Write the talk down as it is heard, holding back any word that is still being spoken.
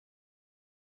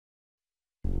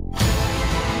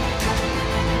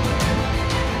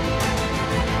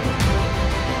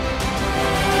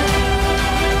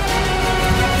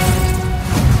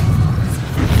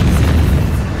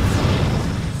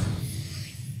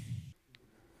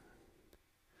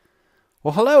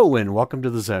Well, hello and welcome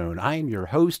to the Zone. I am your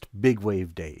host, Big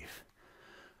Wave Dave.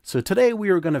 So today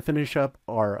we are going to finish up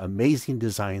our Amazing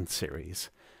Design series.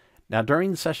 Now,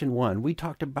 during session 1, we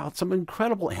talked about some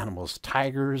incredible animals,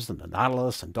 tigers and the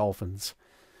nautilus and dolphins.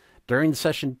 During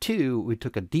session 2, we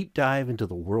took a deep dive into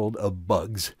the world of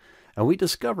bugs, and we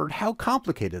discovered how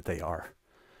complicated they are.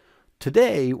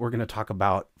 Today, we're going to talk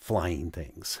about flying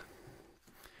things.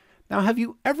 Now, have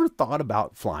you ever thought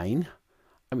about flying?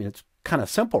 I mean, it's kind of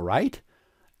simple, right?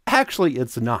 Actually,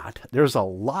 it's not. There's a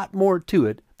lot more to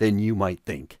it than you might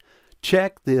think.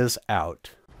 Check this out.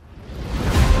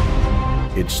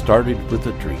 It started with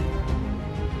a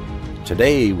dream.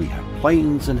 Today, we have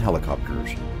planes and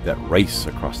helicopters that race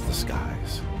across the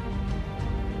skies.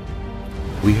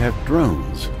 We have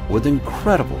drones with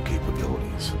incredible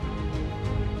capabilities.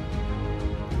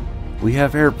 We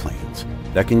have airplanes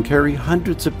that can carry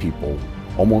hundreds of people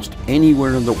almost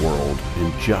anywhere in the world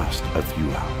in just a few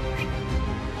hours.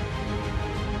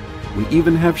 We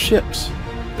even have ships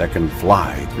that can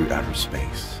fly through outer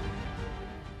space.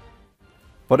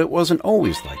 But it wasn't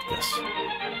always like this.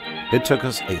 It took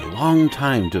us a long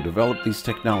time to develop these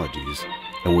technologies,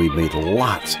 and we made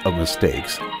lots of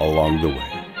mistakes along the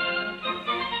way.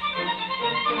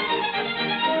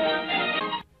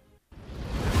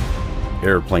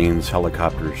 Airplanes,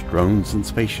 helicopters, drones, and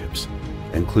spaceships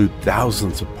include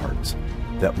thousands of parts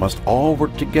that must all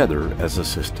work together as a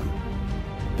system.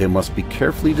 They must be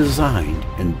carefully designed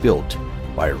and built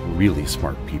by really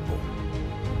smart people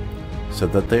so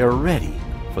that they are ready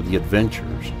for the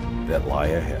adventures that lie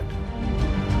ahead.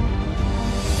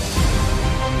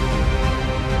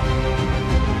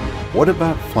 What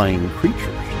about flying creatures?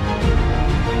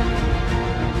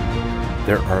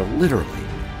 There are literally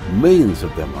millions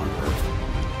of them on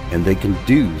Earth, and they can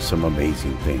do some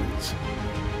amazing things.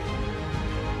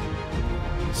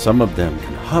 Some of them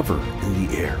can hover in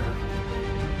the air.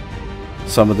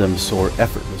 Some of them soar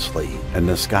effortlessly in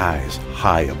the skies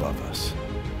high above us.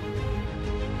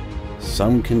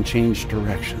 Some can change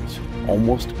directions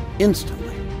almost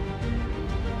instantly.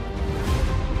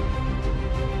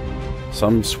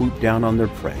 Some swoop down on their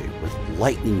prey with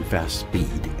lightning-fast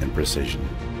speed and precision.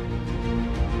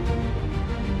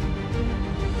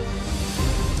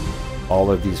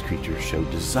 All of these creatures show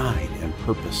design and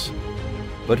purpose,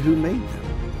 but who made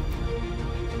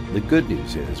them? The good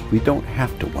news is we don't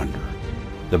have to wonder.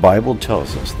 The Bible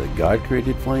tells us that God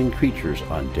created flying creatures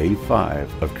on day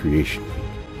 5 of creation week.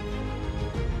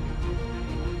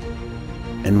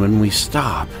 And when we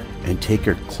stop and take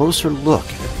a closer look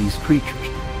at these creatures,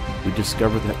 we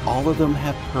discover that all of them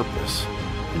have purpose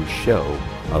and show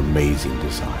amazing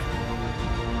design.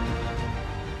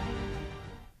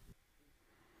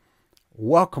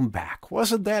 Welcome back.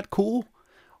 Wasn't that cool?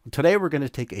 Today we're going to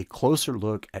take a closer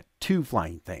look at 2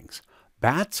 flying things,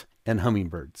 bats and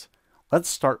hummingbirds. Let's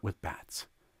start with bats.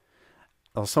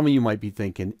 Now, some of you might be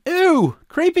thinking, ew,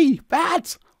 creepy,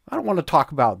 bats. I don't want to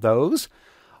talk about those.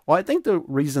 Well, I think the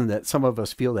reason that some of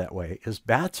us feel that way is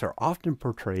bats are often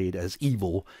portrayed as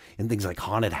evil in things like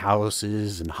haunted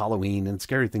houses and Halloween and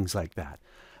scary things like that.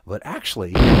 But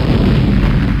actually,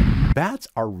 bats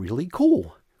are really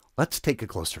cool. Let's take a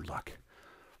closer look.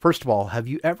 First of all, have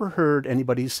you ever heard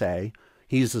anybody say,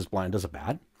 he's as blind as a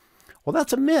bat? Well,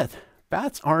 that's a myth.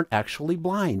 Bats aren't actually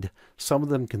blind. Some of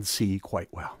them can see quite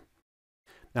well.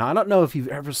 Now, I don't know if you've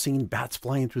ever seen bats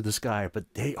flying through the sky,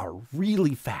 but they are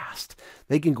really fast.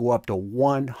 They can go up to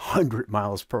 100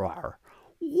 miles per hour.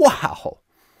 Wow!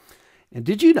 And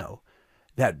did you know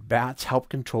that bats help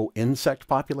control insect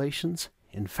populations?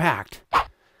 In fact,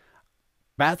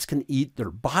 bats can eat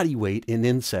their body weight in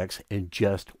insects in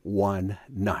just one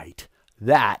night.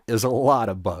 That is a lot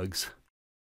of bugs.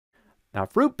 Now,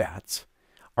 fruit bats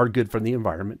are good for the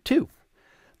environment too.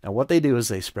 Now, what they do is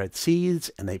they spread seeds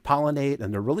and they pollinate,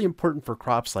 and they're really important for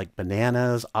crops like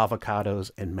bananas,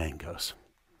 avocados, and mangoes.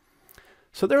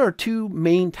 So there are 2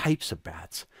 main types of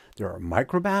bats. There are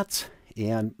microbats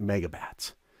and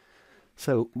megabats.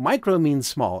 So micro means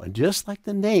small, and just like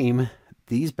the name,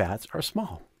 these bats are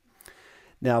small.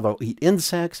 Now, they'll eat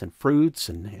insects and fruits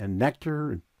and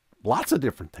nectar and lots of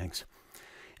different things.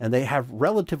 And they have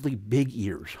relatively big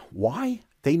ears. Why?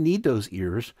 They need those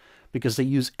ears because they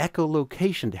use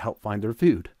echolocation to help find their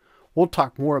food. We'll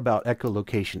talk more about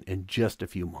echolocation in just a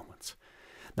few moments.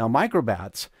 Now,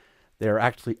 microbats, they're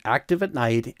actually active at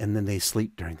night and then they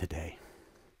sleep during the day.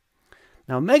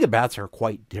 Now, megabats are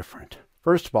quite different.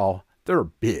 First of all, they're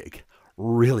big,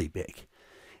 really big,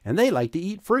 and they like to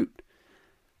eat fruit.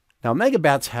 Now,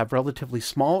 megabats have relatively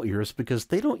small ears because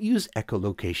they don't use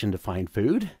echolocation to find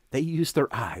food. They use their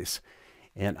eyes.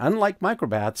 And unlike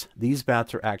microbats, these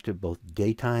bats are active both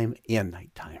daytime and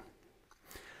nighttime.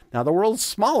 Now, the world's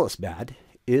smallest bat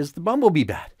is the bumblebee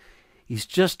bat. He's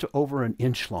just over an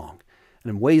inch long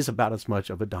and weighs about as much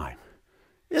of a dime.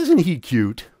 Isn't he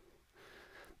cute?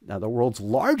 Now, the world's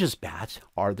largest bats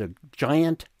are the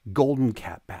giant golden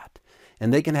cap bat,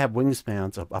 and they can have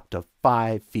wingspans of up to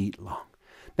 5 feet long.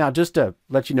 Now, just to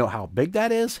let you know how big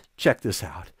that is, check this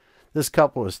out. This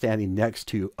couple is standing next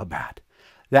to a bat.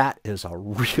 That is a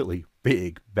really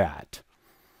big bat.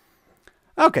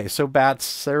 Okay, so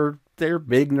bats, they're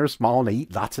big and they're small and they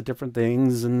eat lots of different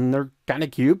things and they're kind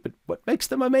of cute, but what makes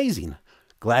them amazing?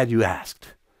 Glad you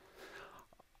asked.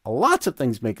 Lots of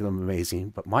things make them amazing,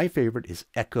 but my favorite is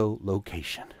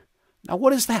echolocation. Now,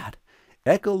 what is that?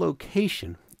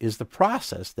 Echolocation is the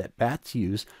process that bats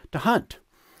use to hunt.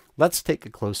 Let's take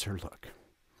a closer look.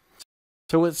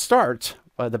 So it starts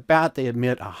by the bat, they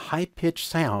emit a high-pitched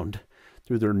sound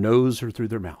through their nose or through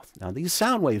their mouth. Now, these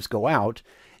sound waves go out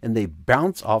and they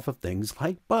bounce off of things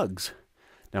like bugs.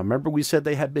 Now, remember we said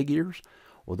they had big ears?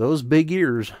 Well, those big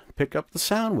ears pick up the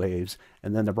sound waves,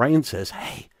 and then the brain says,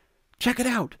 hey, check it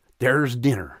out, there's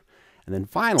dinner. And then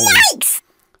finally, yikes!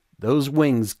 Those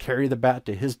wings carry the bat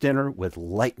to his dinner with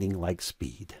lightning-like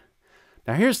speed.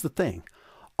 Now, here's the thing.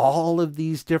 All of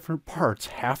these different parts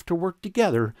have to work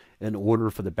together in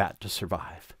order for the bat to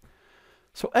survive.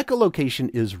 So echolocation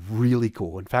is really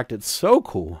cool. In fact, it's so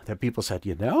cool that people said,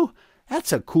 you know,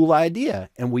 that's a cool idea,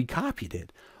 and we copied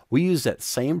it. We use that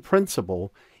same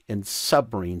principle in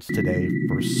submarines today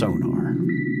for sonar.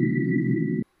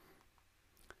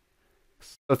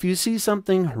 If you see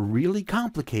something really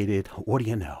complicated, what do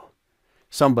you know?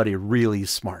 Somebody really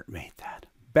smart made that.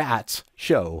 Bats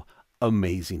show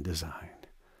amazing design.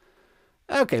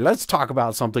 Okay, let's talk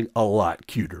about something a lot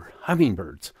cuter.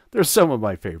 Hummingbirds. They're some of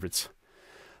my favorites.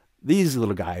 These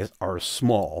little guys are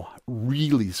small,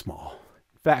 really small.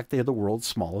 In fact, they're the world's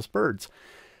smallest birds.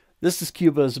 This is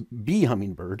Cuba's bee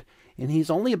hummingbird, and he's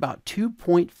only about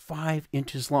 2.5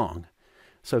 inches long.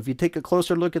 So if you take a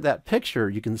closer look at that picture,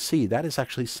 you can see that is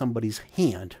actually somebody's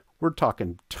hand. We're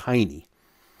talking tiny.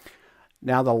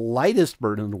 Now, the lightest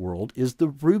bird in the world is the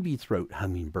ruby throat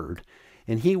hummingbird,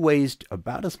 and he weighs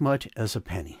about as much as a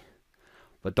penny.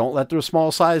 But don't let their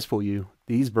small size fool you.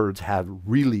 These birds have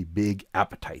really big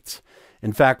appetites.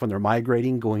 In fact, when they're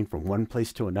migrating, going from one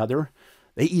place to another,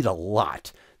 they eat a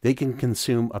lot. They can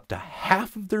consume up to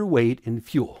half of their weight in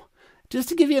fuel. Just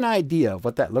to give you an idea of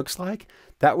what that looks like,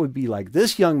 that would be like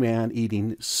this young man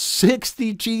eating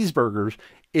 60 cheeseburgers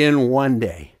in one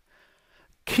day.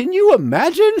 Can you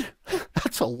imagine?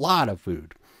 That's a lot of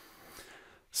food.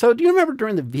 So do you remember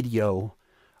during the video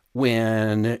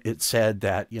when it said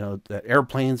that, you know, that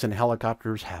airplanes and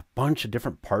helicopters have a bunch of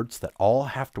different parts that all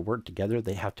have to work together?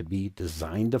 They have to be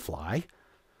designed to fly.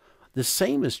 The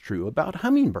same is true about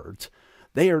hummingbirds.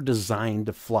 They are designed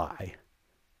to fly.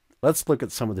 Let's look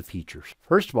at some of the features.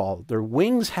 First of all, their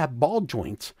wings have ball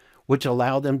joints, which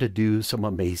allow them to do some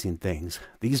amazing things.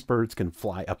 These birds can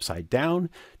fly upside down,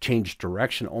 change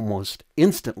direction almost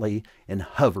instantly, and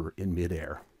hover in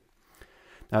midair.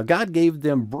 Now, God gave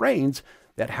them brains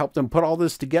that help them put all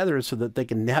this together so that they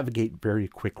can navigate very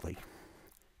quickly.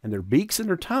 And their beaks and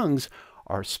their tongues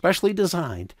are specially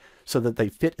designed so that they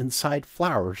fit inside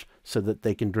flowers so that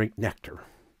they can drink nectar.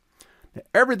 Now,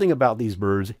 everything about these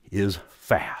birds is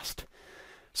fast.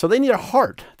 So they need a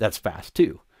heart that's fast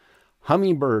too.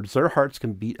 Hummingbirds, their hearts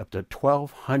can beat up to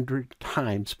 1,200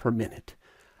 times per minute.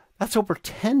 That's over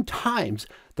 10 times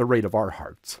the rate of our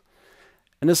hearts.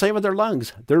 And the same with their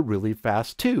lungs. They're really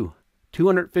fast too.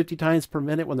 250 times per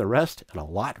minute when they rest and a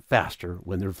lot faster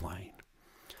when they're flying.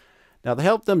 Now, to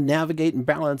help them navigate and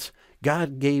balance,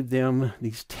 God gave them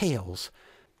these tails.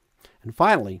 And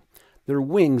finally, their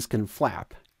wings can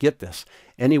flap, get this,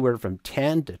 anywhere from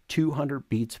 10 to 200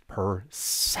 beats per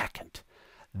second.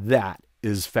 That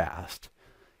is fast.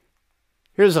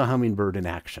 Here's a hummingbird in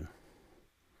action.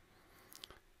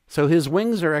 So his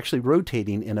wings are actually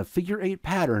rotating in a figure-8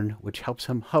 pattern, which helps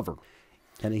him hover.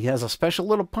 And he has a special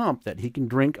little pump that he can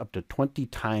drink up to 20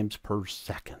 times per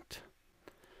second.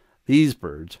 These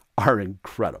birds are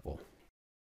incredible.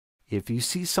 If you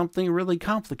see something really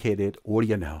complicated, what do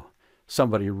you know?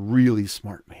 Somebody really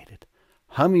smart made it.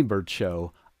 Hummingbirds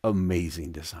show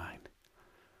amazing design.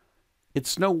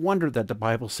 It's no wonder that the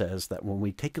Bible says that when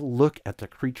we take a look at the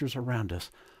creatures around us,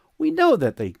 we know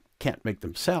that they can't make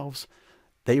themselves.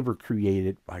 They were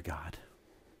created by God.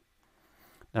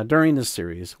 Now, during this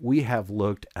series, we have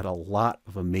looked at a lot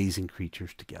of amazing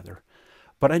creatures together.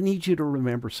 But I need you to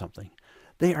remember something.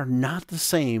 They are not the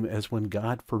same as when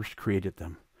God first created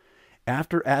them.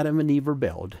 After Adam and Eve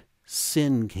rebelled,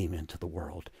 sin came into the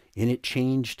world, and it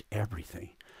changed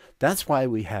everything. That's why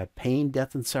we have pain,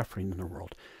 death, and suffering in the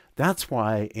world. That's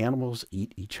why animals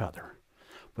eat each other.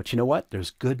 But you know what?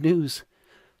 There's good news.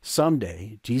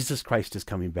 Someday, Jesus Christ is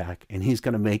coming back, and he's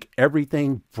going to make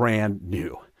everything brand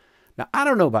new. Now, I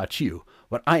don't know about you,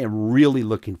 but I am really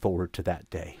looking forward to that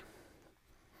day.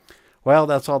 Well,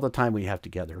 that's all the time we have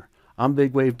together. I'm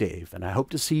Big Wave Dave, and I hope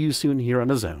to see you soon here on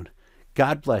the Zone.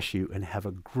 God bless you, and have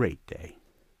a great day.